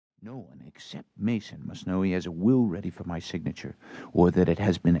No one except Mason must know he has a will ready for my signature, or that it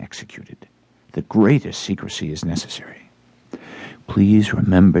has been executed. The greatest secrecy is necessary. Please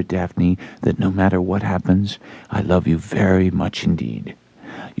remember, Daphne, that no matter what happens, I love you very much indeed.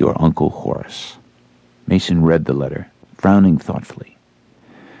 Your Uncle Horace. Mason read the letter, frowning thoughtfully.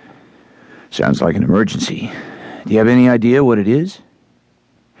 Sounds like an emergency. Do you have any idea what it is?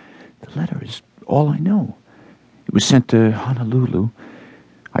 The letter is all I know. It was sent to Honolulu.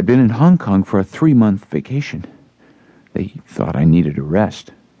 I'd been in Hong Kong for a 3-month vacation. They thought I needed a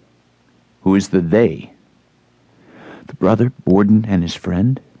rest. Who is the they? The brother, Borden, and his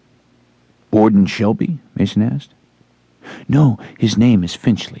friend? Borden Shelby? Mason asked. No, his name is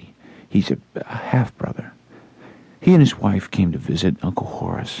Finchley. He's a half-brother. He and his wife came to visit Uncle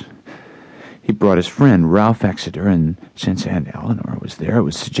Horace. He brought his friend, Ralph Exeter, and since Aunt Eleanor was there, it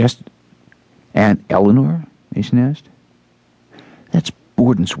was suggested... Aunt Eleanor? Mason asked. That's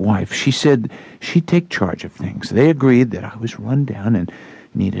Borden's wife. She said she'd take charge of things. They agreed that I was run down and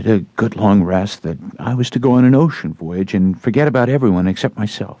needed a good long rest, that I was to go on an ocean voyage and forget about everyone except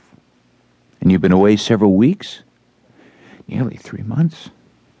myself. And you've been away several weeks? Nearly 3 months.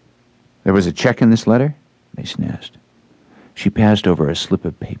 There was a check in this letter? Mason asked. She passed over a slip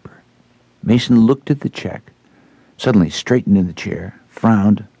of paper. Mason looked at the check, suddenly straightened in the chair,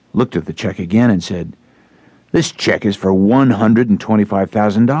 frowned, looked at the check again, and said, This check is for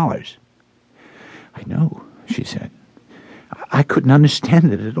 $125,000. I know, she said. I couldn't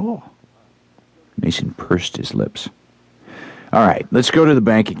understand it at all. Mason pursed his lips. All right, let's go to the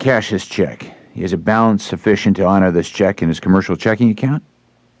bank and cash this check. He has a balance sufficient to honor this check in his commercial checking account?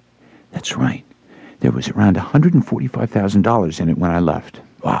 That's right. There was around $145,000 in it when I left.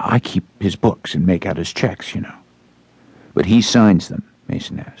 Well, I keep his books and make out his checks, you know. But he signs them,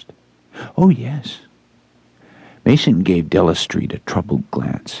 Mason asked. Oh, yes. Mason gave Della Street a troubled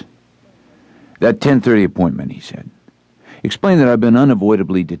glance. That 10:30 appointment, he said. Explain that I've been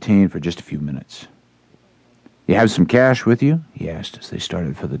unavoidably detained for just a few minutes. You have some cash with you? He asked as they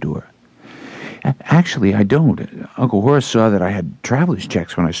started for the door. Actually, I don't. Uncle Horace saw that I had traveler's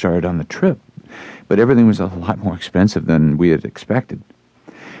checks when I started on the trip, but everything was a lot more expensive than we had expected.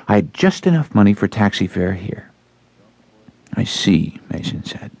 I had just enough money for taxi fare here. I see, Mason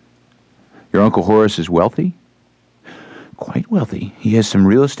said. Your Uncle Horace is wealthy? Quite wealthy. He has some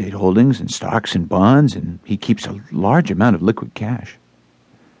real estate holdings and stocks and bonds, and he keeps a large amount of liquid cash.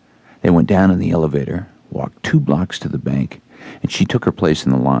 They went down in the elevator, walked 2 blocks to the bank, and she took her place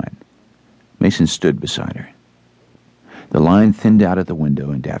in the line. Mason stood beside her. The line thinned out at the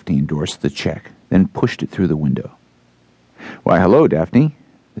window, and Daphne endorsed the check, then pushed it through the window. Why, hello, Daphne,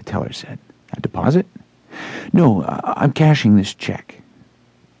 the teller said. A deposit? No, I'm cashing this check.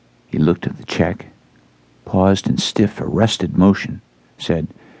 He looked at the check, paused in stiff, arrested motion, said,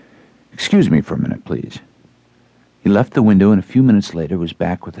 Excuse me for a minute, please. He left the window and a few minutes later was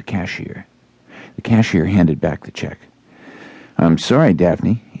back with the cashier. The cashier handed back the check. I'm sorry,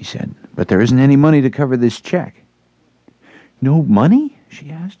 Daphne, he said, but there isn't any money to cover this check. No money?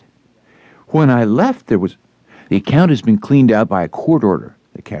 She asked. When I left, there was... The account has been cleaned out by a court order,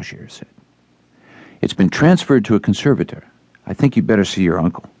 the cashier said. It's been transferred to a conservator. I think you'd better see your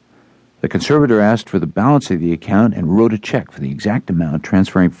uncle. The conservator asked for the balance of the account and wrote a check for the exact amount,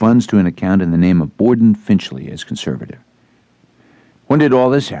 transferring funds to an account in the name of Borden Finchley as conservator. When did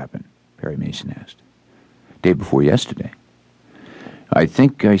all this happen? Perry Mason asked. Day before yesterday. I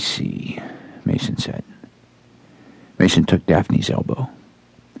think I see, Mason said. Mason took Daphne's elbow.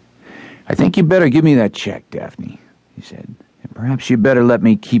 I think you better give me that check, Daphne, he said, and perhaps you better let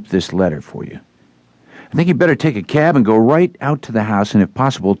me keep this letter for you. I think you better take a cab and go right out to the house and, if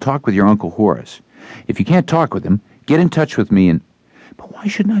possible, talk with your Uncle Horace. If you can't talk with him, get in touch with me and... But why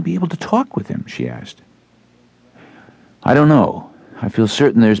shouldn't I be able to talk with him? She asked. I don't know. I feel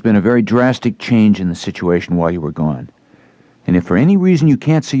certain there's been a very drastic change in the situation while you were gone. And if for any reason you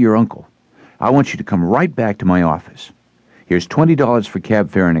can't see your uncle, I want you to come right back to my office. Here's $20 for cab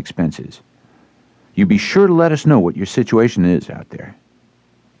fare and expenses. You be sure to let us know what your situation is out there.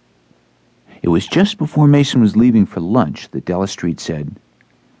 It was just before Mason was leaving for lunch that Della Street said,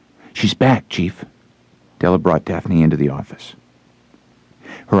 She's back, Chief. Della brought Daphne into the office.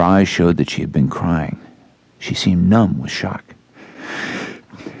 Her eyes showed that she had been crying. She seemed numb with shock.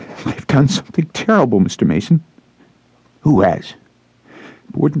 They've done something terrible, Mr. Mason. Who has?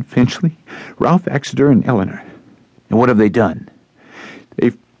 Borden Finchley, Ralph Exeter, and Eleanor. And what have they done?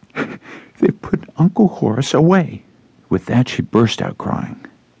 They've put Uncle Horace away. With that, she burst out crying.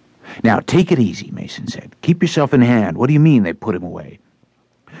 Now, take it easy, Mason said. Keep yourself in hand. What do you mean they put him away?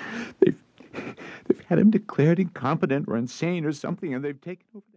 They've had him declared incompetent or insane or something, and they've taken over the